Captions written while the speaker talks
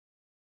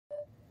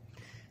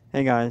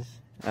Hey guys,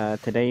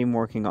 today I'm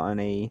working on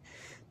a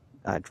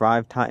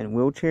drive Titan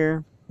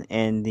wheelchair,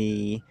 and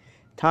the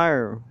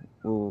tire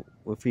will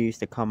refuse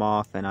to come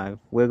off, and I've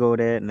wiggled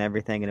it and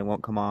everything and it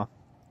won't come off.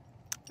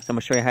 So I'm going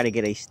to show you how to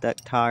get a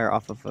stuck tire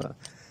off of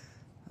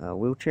a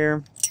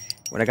wheelchair.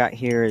 What I got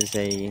here is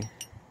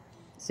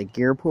it's a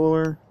gear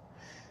puller.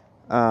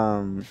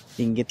 You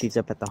can get these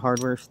up at the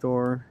hardware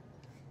store.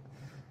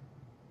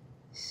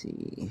 Let's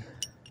see,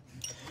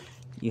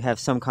 you have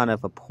some kind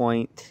of a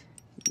point.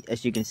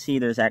 As you can see,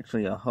 there's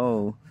actually a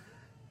hole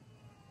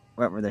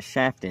right where the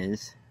shaft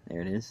is.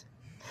 There it is.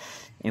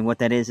 And what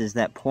that is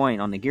that point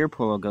on the gear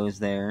puller goes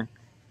there,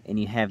 and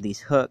you have these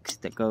hooks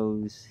that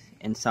goes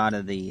inside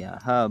of the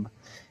hub,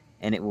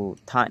 and it will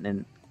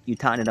tighten. You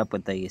tighten it up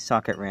with a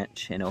socket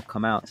wrench, and it'll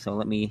come out. So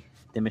let me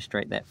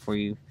demonstrate that for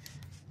you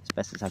as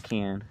best as I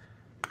can.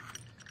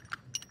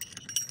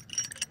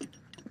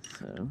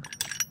 So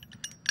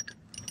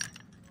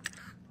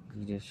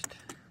you just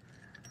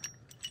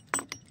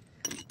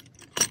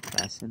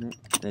fasten it.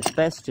 And it's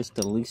best just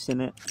to loosen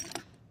it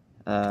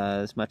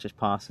as much as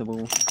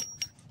possible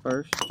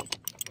first.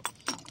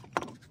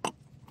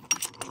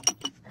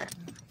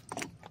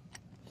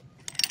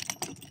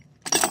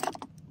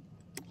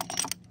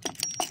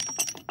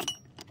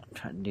 I'm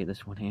trying to do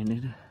this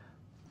one-handed.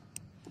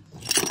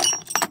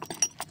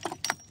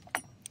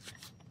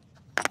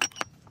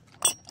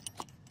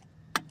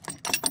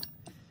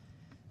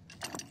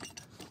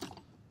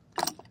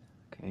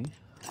 Okay.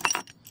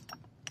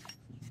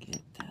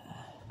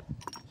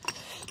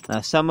 Now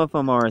some of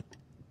them are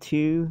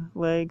 2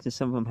 legs and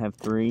some of them have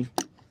 3.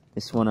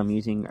 This one I'm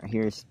using right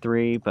here is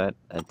 3, but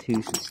a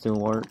 2 should still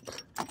work.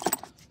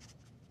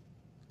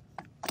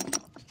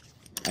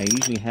 I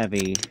usually have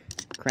a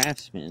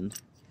Craftsman,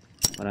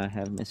 but I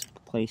have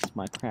misplaced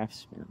my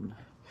Craftsman.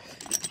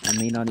 I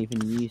may not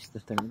even use the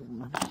 3rd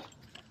one.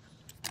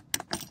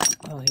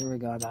 Oh, here we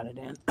go, I got it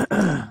in.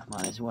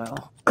 Might as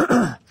well.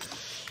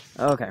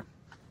 Okay.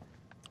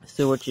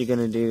 So what you're going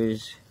to do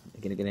is,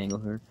 get a good angle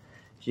here.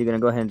 So you're going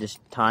to go ahead and just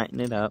tighten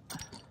it up.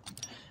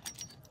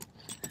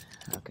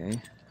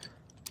 Okay.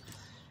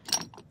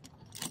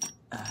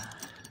 I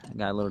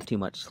got a little too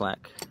much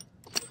slack.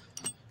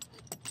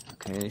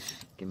 Okay,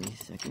 just give me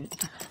a second.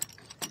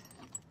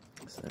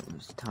 So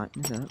just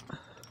tighten it up.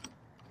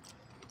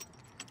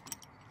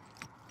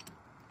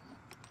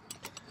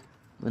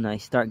 When I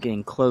start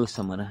getting close,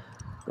 I'm gonna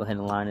go ahead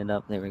and line it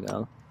up. There we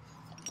go.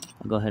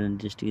 I'll go ahead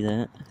and just do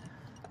that.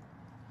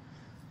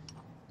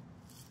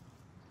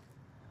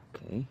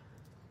 Okay.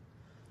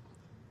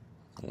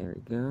 There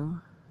we go.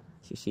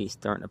 So you see it's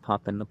starting to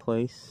pop into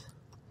place.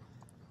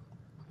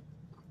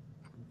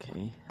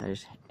 Okay, I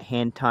just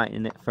hand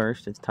tighten it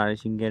first, as tight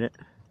as you can get it.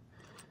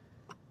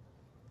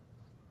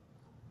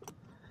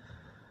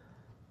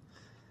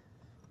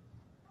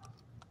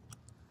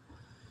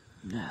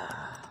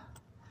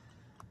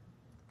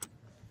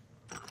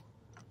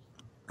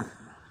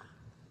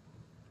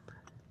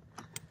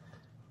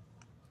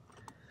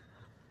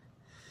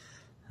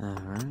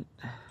 Alright.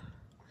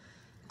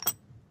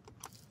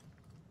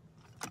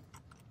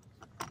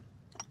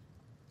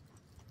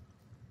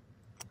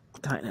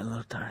 Tighten it a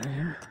little tighter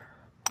here.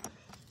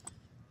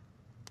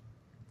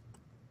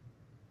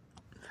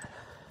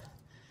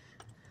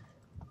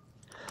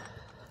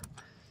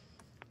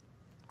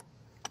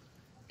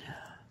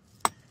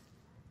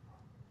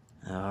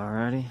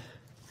 Alrighty.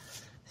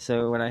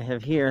 So what I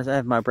have here is I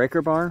have my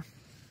breaker bar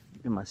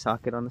and my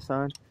socket on the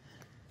side.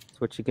 So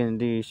what you're going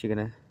to do is you're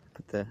going to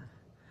put the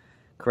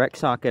correct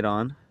socket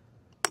on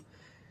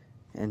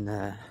and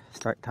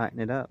start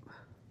tightening it up.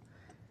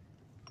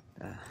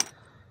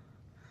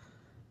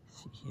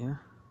 See here.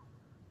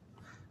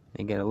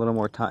 And get a little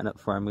more tighten up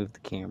before I move the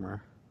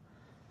camera.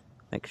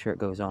 Make sure it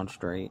goes on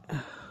straight.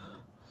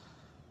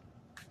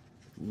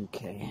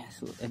 Okay,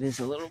 so it is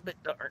a little bit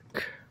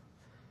dark.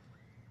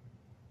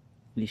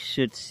 You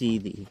should see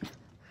the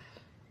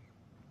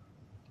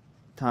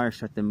tire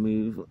start to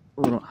move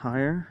a little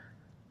higher.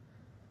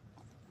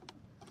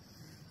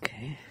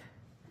 Okay.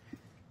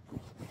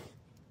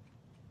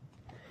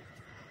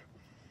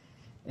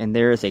 And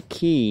there is a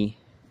key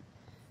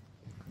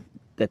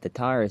that the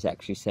tire is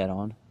actually set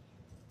on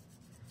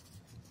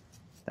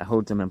that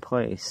holds them in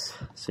place.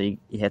 So you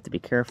have to be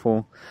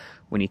careful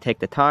when you take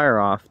the tire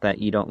off that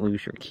you don't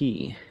lose your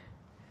key.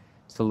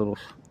 It's a little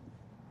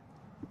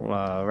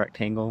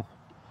rectangle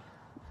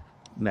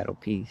metal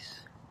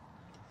piece.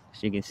 So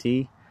you can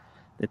see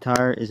the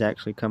tire is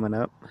actually coming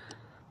up.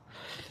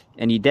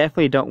 And you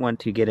definitely don't want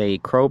to get a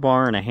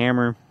crowbar and a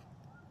hammer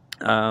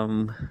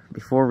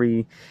before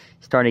we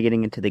started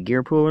getting into the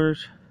gear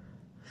pullers.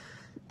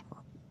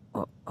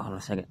 Oh, hold on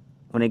a second.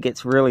 When it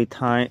gets really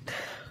tight,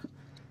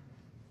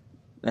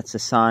 that's a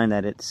sign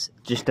that it's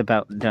just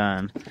about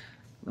done.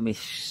 Let me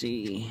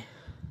see.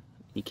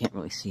 You can't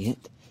really see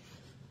it.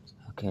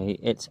 Okay,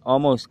 it's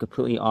almost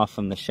completely off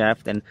from the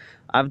shaft, and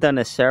I've done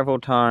this several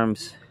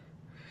times.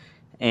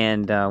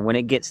 And when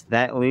it gets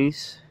that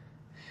loose,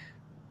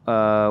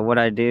 what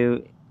I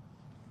do,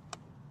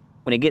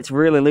 when it gets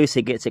really loose,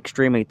 it gets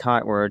extremely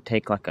tight where it'd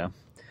take like a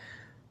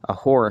a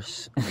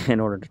horse in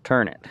order to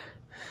turn it.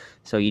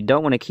 So you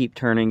don't want to keep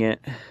turning it.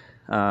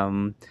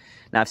 Now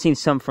I've seen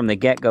some from the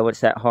get-go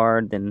it's that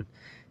hard, then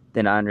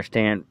I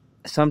understand.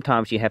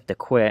 Sometimes you have to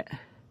quit,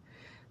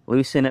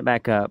 loosen it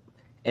back up,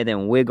 and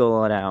then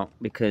wiggle it out,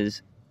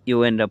 because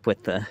you'll end up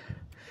with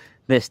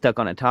this stuck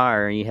on a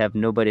tire and you have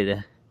nobody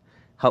to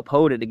help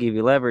hold it to give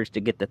you leverage to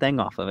get the thing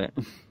off of it.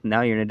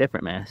 Now you're in a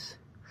different mess.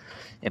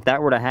 If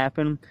that were to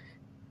happen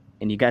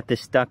and you got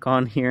this stuck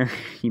on here,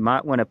 you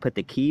might want to put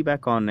the key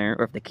back on there,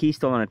 or if the key's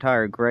still on a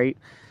tire, great.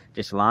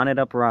 Just line it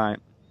up right,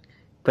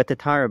 put the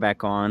tire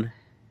back on,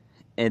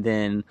 and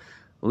then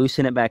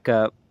loosen it back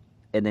up,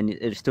 and then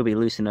it'll still be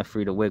loose enough for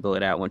you to wiggle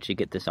it out once you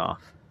get this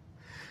off.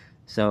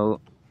 So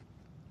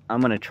I'm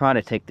going to try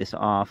to take this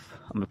off.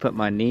 I'm going to put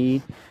my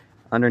knee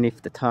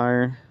underneath the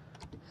tire.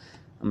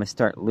 I'm going to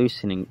start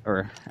loosening,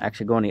 or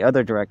actually going the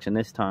other direction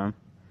this time.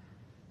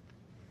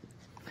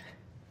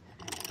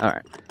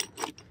 Alright.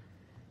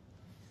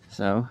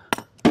 So,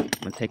 I'm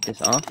going to take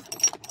this off.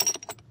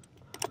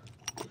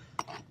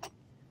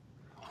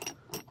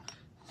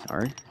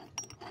 Sorry.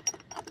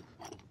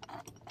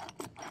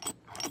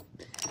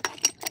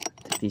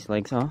 Take these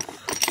legs off.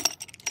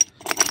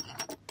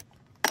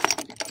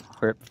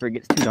 Hurry up before it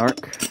gets too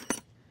dark.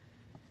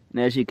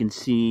 And as you can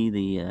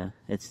see,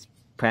 it's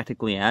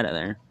practically out of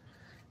there.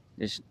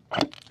 Just,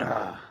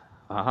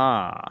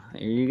 aha,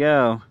 there you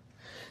go.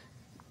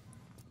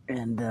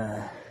 And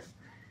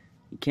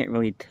you can't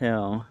really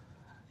tell.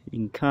 You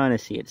can kind of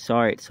see it.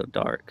 Sorry it's so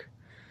dark.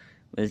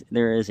 But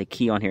there is a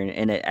key on here,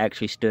 and it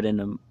actually stayed in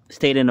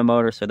the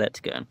motor, so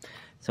that's good.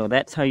 So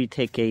that's how you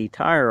take a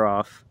tire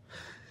off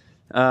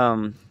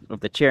of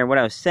the chair. And what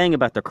I was saying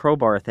about the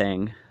crowbar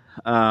thing,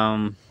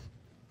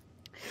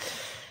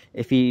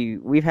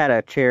 we've had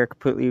a chair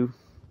completely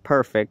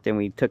perfect, and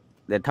we took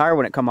the tire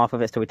wouldn't come off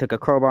of it, so we took a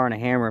crowbar and a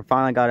hammer and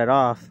finally got it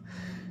off,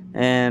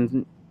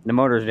 and the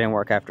motors didn't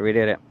work after we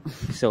did it.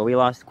 So we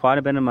lost quite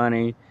a bit of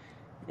money,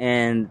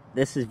 and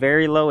this is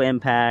very low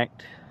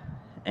impact,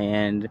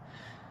 and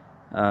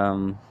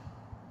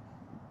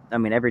I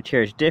mean, every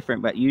chair is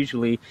different, but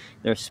usually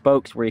there's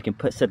spokes where you can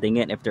put something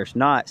in. If there's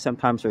not,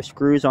 sometimes there's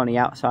screws on the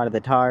outside of the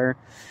tire.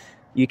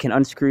 You can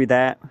unscrew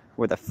that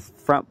where the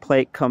front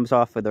plate comes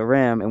off of the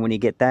rim, and when you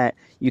get that,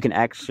 you can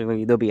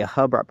actually, there'll be a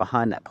hub right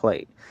behind that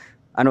plate.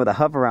 I know the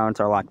hover-rounds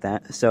are like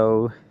that,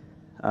 so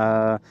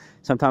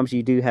sometimes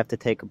you do have to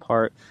take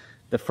apart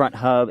the front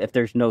hub if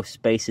there's no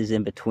spaces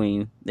in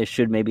between. There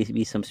should maybe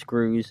be some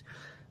screws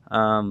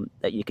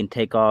that you can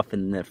take off,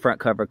 and the front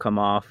cover come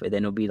off, and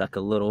then it'll be like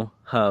a little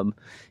hub,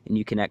 and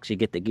you can actually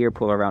get the gear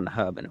puller around the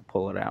hub and it'll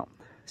pull it out.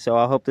 So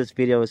I hope this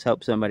video has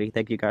helped somebody.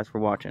 Thank you guys for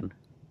watching.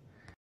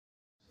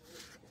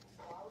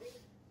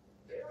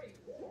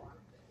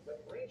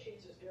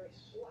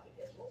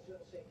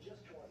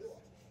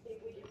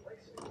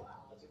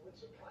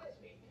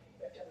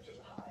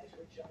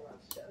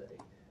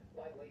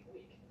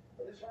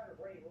 This round of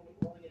rain will be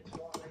blowing in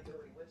tomorrow night,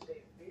 early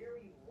Wednesday.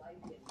 Very light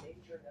in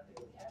nature, nothing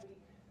really heavy,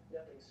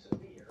 nothing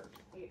severe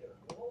either.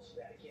 Most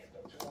of that again,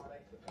 though, tomorrow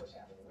night for the first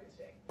half of the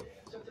Wednesday.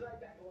 So tonight,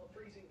 back below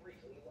freezing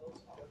briefly,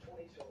 lows upper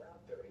 20s to around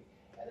 30.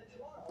 And then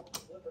tomorrow,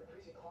 look for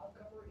increasing cloud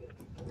cover. It'll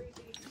be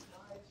freezing,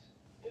 highs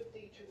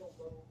 50 to the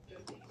low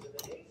 50s. In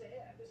the days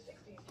ahead, the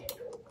 60s can't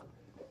go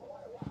for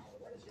quite a while.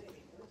 Wednesday,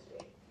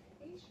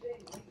 each day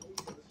lately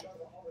to the start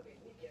of the holiday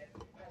weekend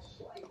has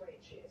slight rain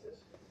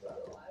chances, but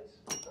otherwise,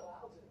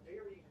 clouds and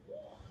very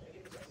warm.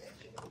 Again, as I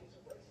mentioned, we'll get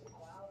some breaks in the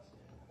clouds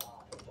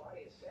for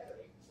Friday and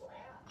Saturday,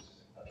 perhaps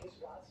a few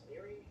spots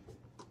nearing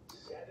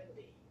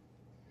 70.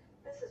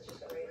 This is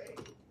just crazy.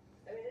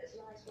 I mean, it's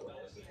nice for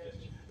those,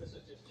 this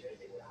is just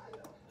crazy. I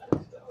know.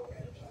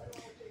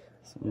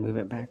 So move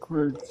it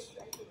backwards.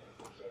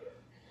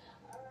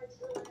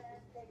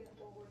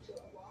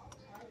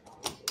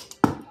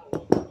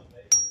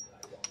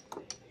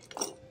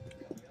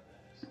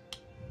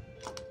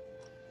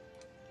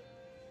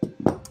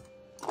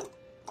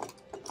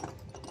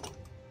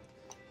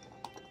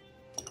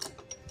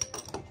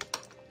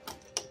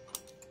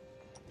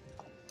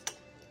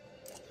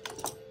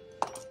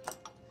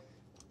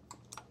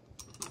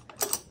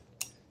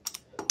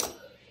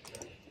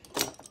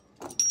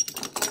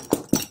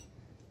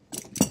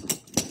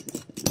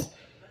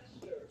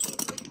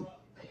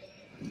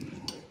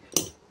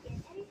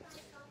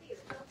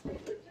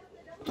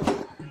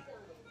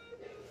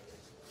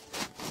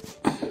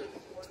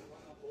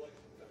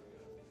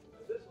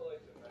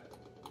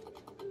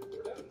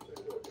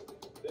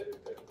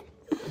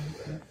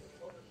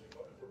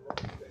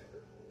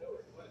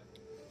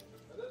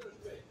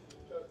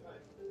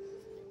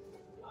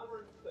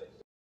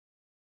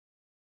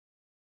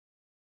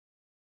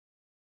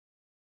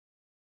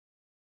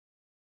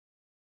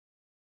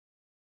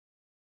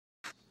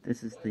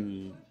 This is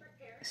the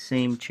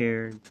same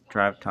chair,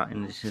 drive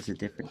Titan, this has a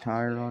different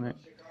tire on it.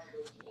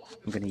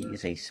 I'm going to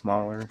use a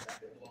smaller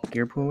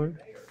gear puller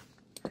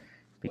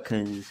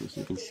because, as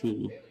you can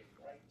see,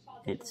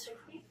 it's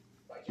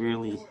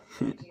really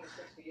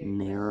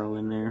narrow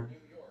in there.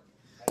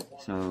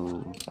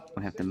 So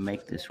I have to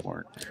make this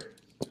work.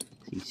 So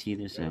you see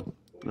there's a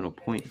little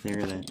point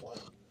there that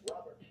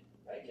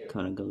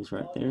kind of goes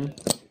right there.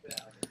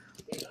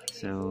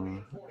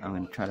 So I'm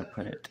going to try to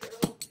put it,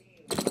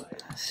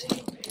 let's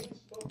see,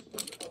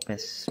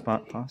 best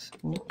spot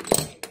possible.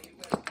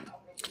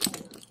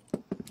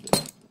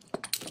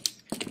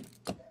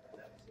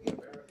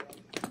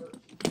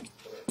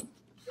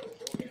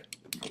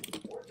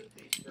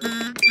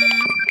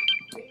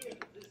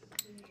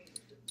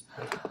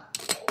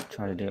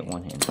 Try to do it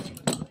one hand.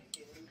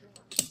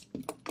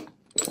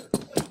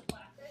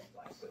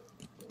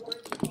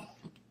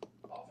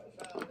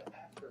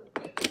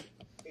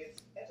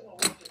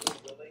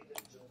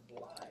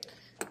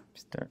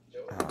 Start.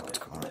 Oh,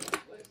 come on.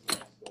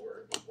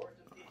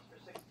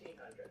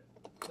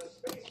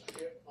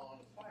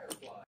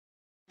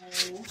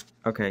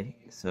 Okay,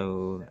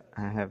 so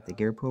I have the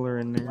gear puller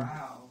in there.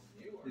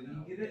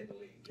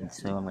 And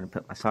so I'm going to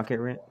put my socket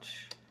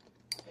wrench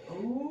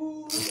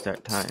and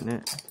start tightening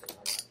it.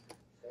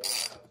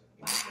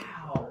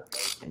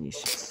 And you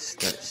should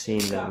start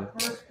seeing the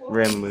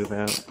rim move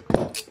out.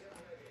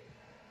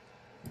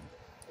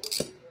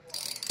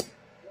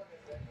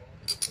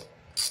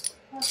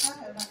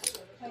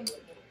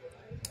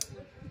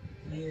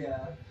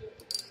 Yeah.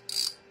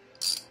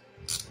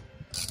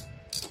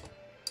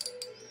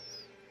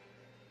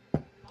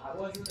 I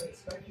wasn't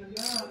expecting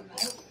that.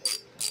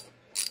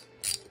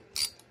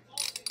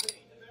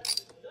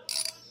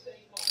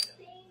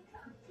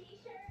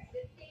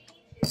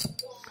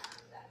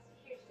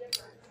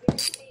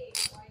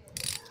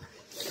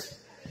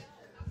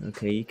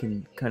 Okay, you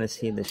can kind of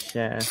see the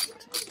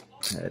shaft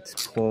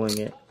that's pulling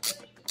it.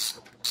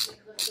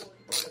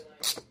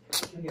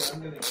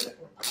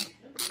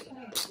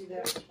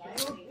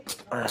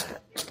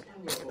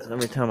 So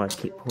every time I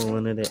keep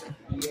pulling at it.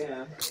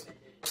 Yeah.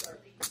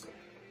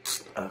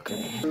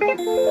 Okay.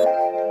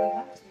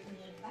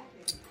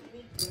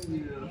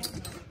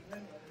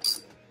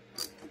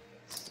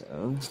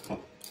 So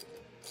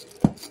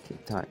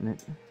keep tightening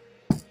it.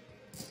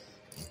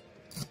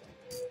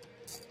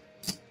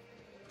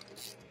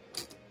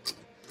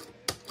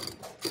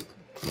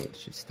 Okay, it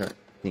should start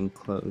being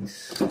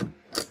close.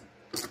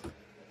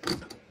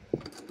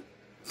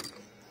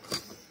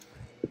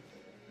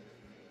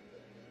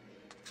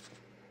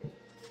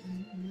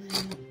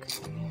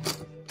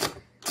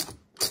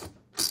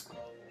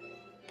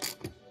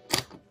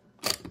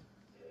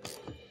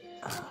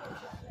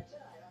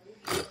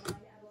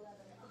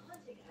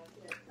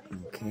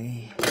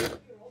 Okay,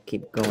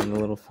 keep going a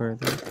little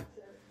further.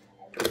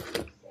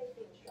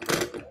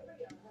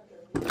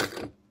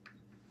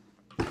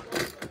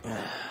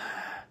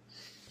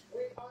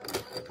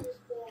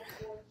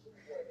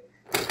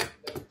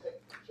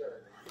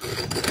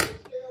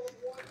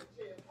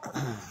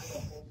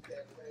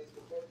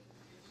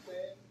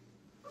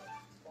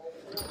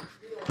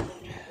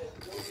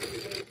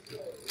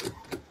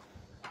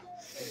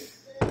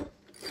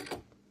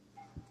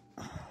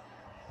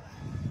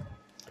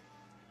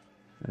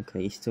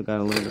 Okay, you still got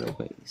a little bit of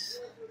ways.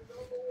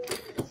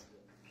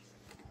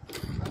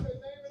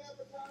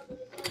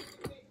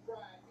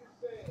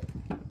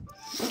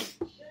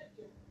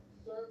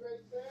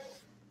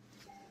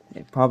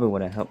 It probably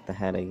would have helped to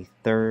have a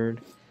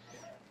third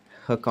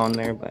hook on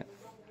there, but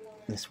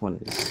this one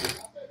is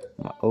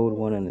my old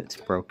one and it's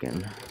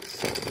broken.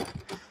 So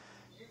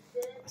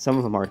some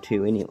of them are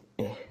too anyway.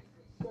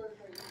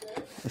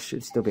 I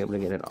should still be able to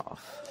get it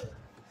off.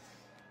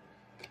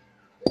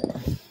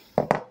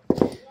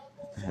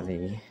 I have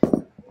a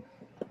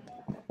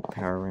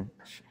power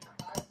wrench,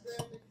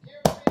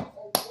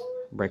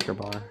 breaker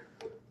bar.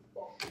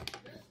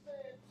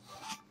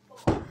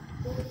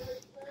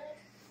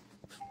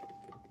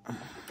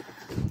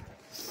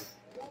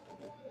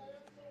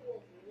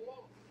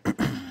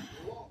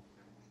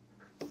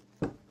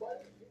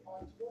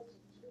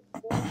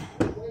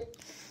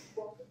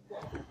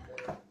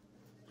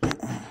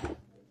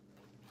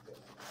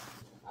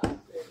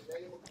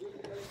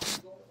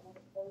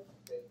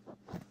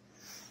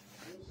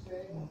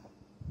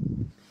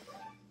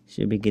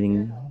 Should be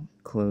getting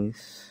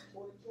close.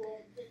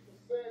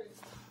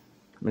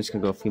 I'm just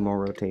gonna go a few more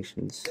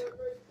rotations.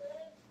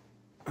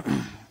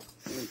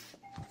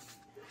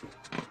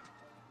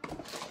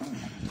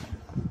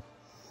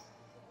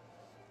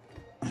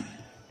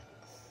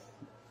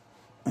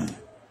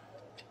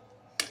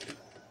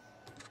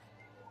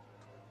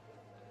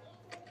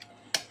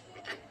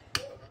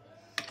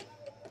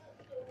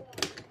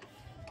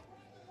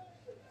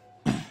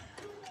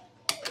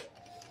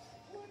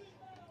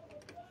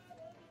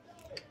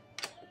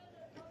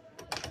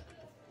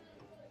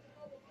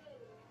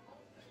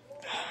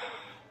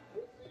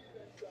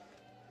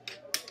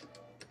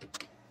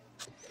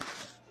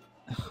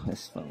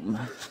 This foam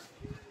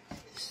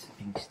is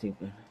being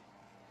stupid.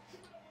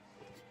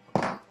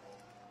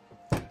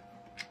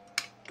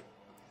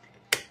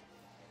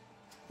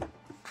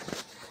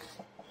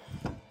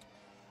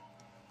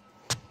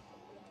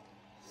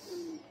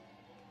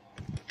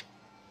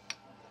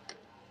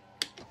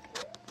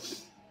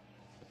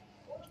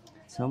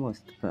 It's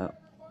almost about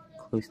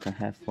close to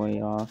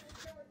halfway off.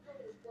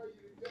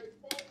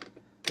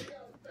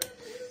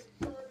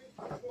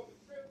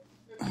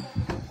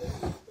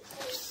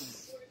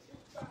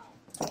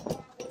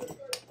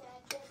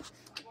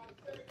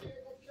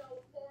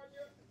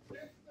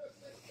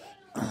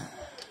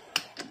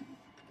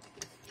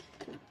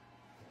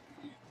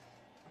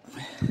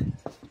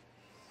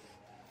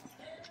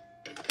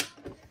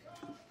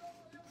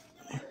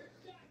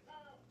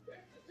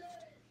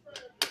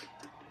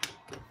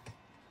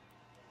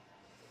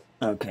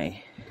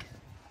 Okay.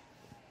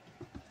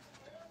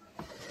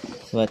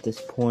 So at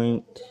this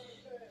point,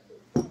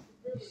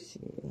 let's see,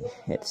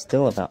 it's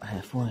still about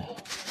halfway.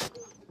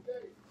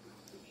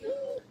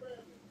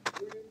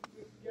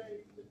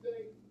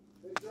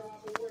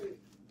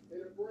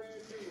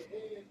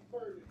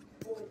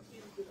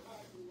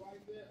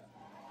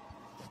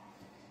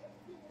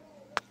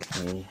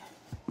 Okay.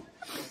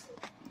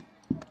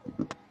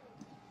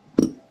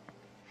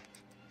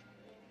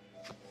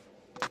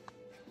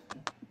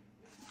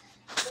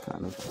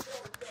 Kind of.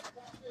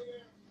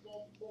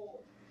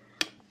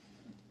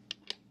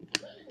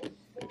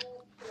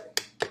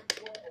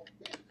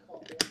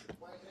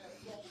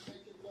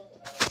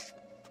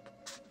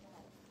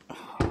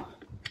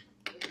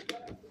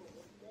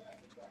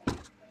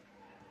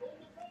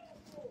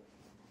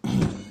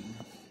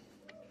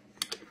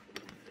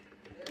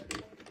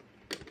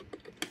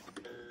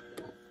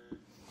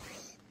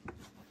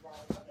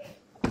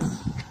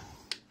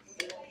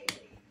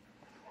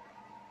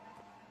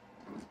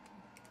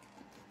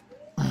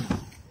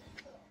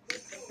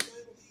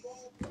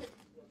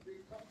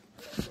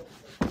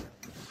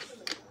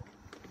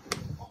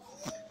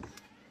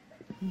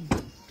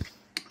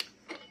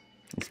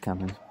 It's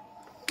coming.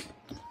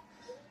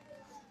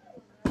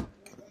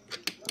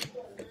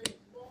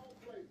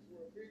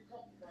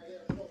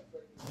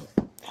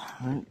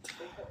 Alright.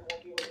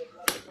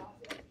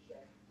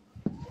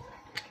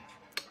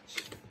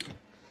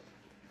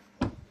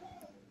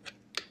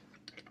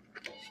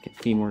 Just get a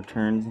few more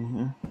turns in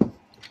here.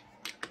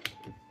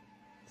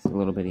 It's a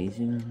little bit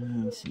easier.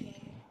 Let's see.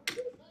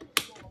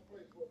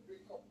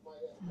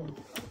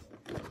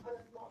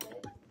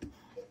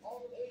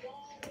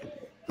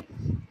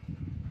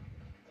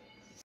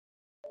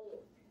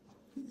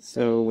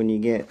 So when you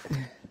get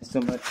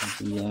so much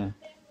of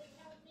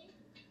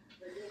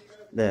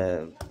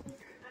the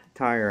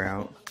tire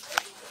out,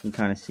 you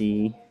kind of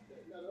see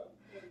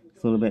a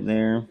little bit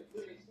there.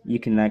 You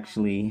can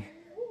actually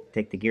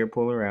take the gear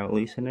puller out,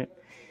 loosen it.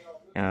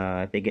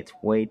 If it gets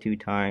way too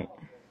tight,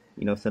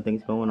 you know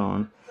something's going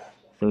on.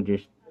 So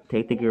just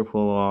take the gear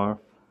puller off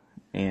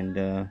and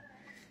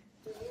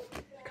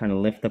kind of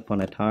lift up on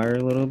the tire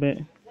a little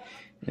bit,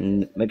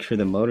 and make sure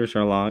the motors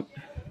are locked,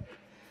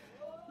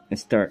 and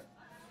start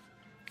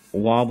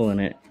wobbling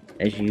it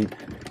as you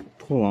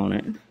pull on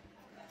it,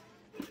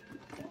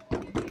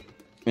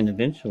 and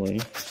eventually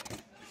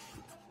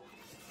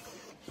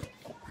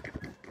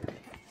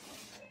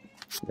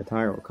the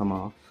tire will come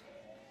off.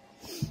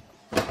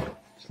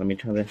 So let me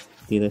try to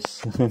do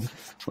this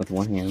with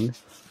one hand.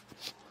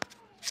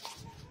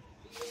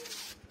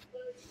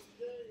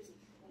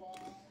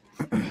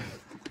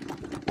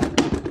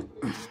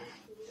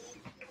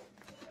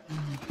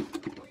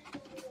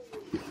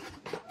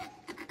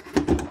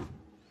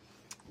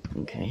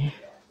 Okay,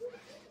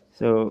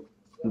 so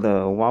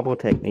the wobble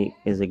technique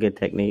is a good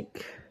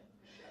technique.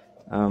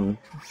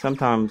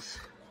 Sometimes,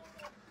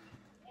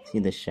 see,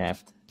 the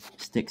shaft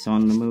sticks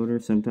on the motor,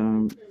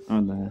 sometimes,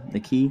 or the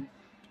key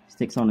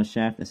sticks on the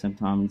shaft, and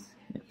sometimes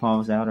it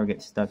falls out or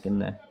gets stuck in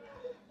the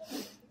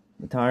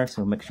tire,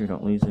 so make sure you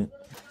don't lose it.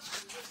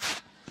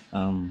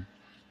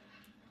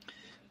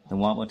 The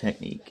wobble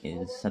technique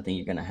is something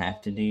you're going to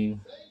have to do,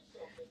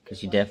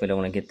 because you definitely don't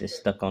want to get this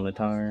stuck on the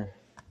tire.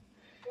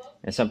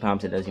 And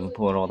sometimes it doesn't even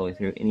pull it all the way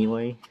through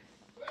anyway.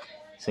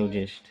 So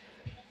just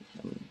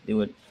do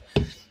what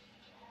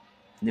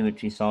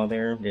you saw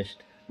there. Just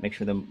make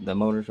sure the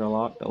motors are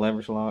locked, the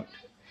levers are locked,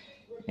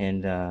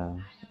 and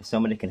if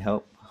somebody can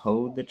help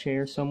hold the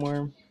chair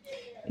somewhere,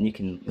 and you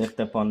can lift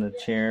up on the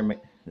chair, make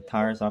the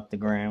tires off the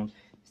ground,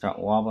 start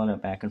wobbling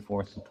it back and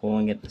forth and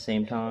pulling it at the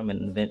same time,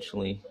 and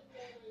eventually,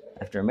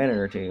 after a minute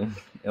or two,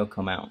 it'll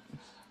come out.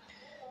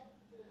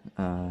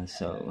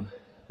 So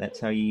that's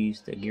how you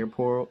use the gear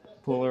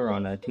puller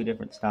on two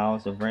different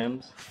styles of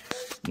rims.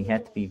 You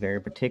have to be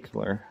very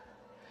particular,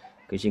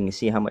 because you can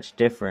see how much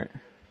different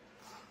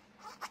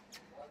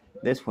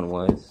this one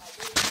was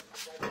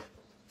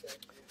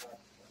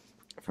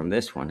from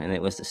this one, and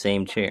it was the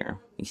same chair.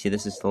 You see,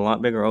 this is a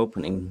lot bigger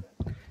opening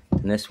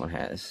than this one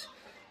has.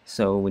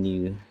 So when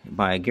you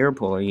buy a gear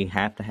puller, you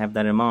have to have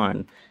that in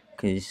mind,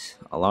 because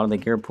a lot of the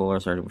gear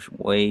pullers are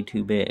way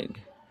too big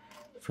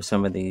for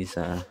some of these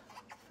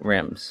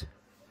rims.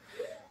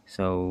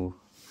 So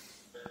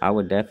I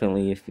would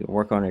definitely, if you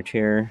work on a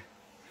chair,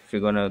 if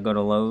you're going to go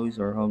to Lowe's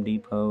or Home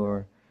Depot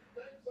or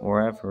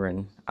wherever,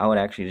 and I would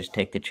actually just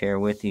take the chair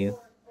with you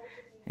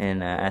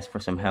and ask for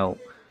some help.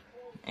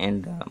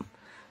 And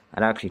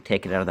I'd actually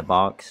take it out of the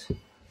box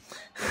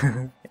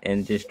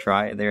and just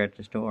try it there at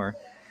the store.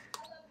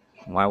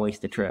 Why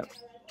waste the trip?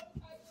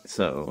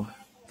 So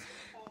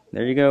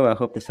there you go. I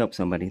hope this helps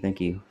somebody. Thank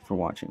you for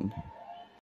watching.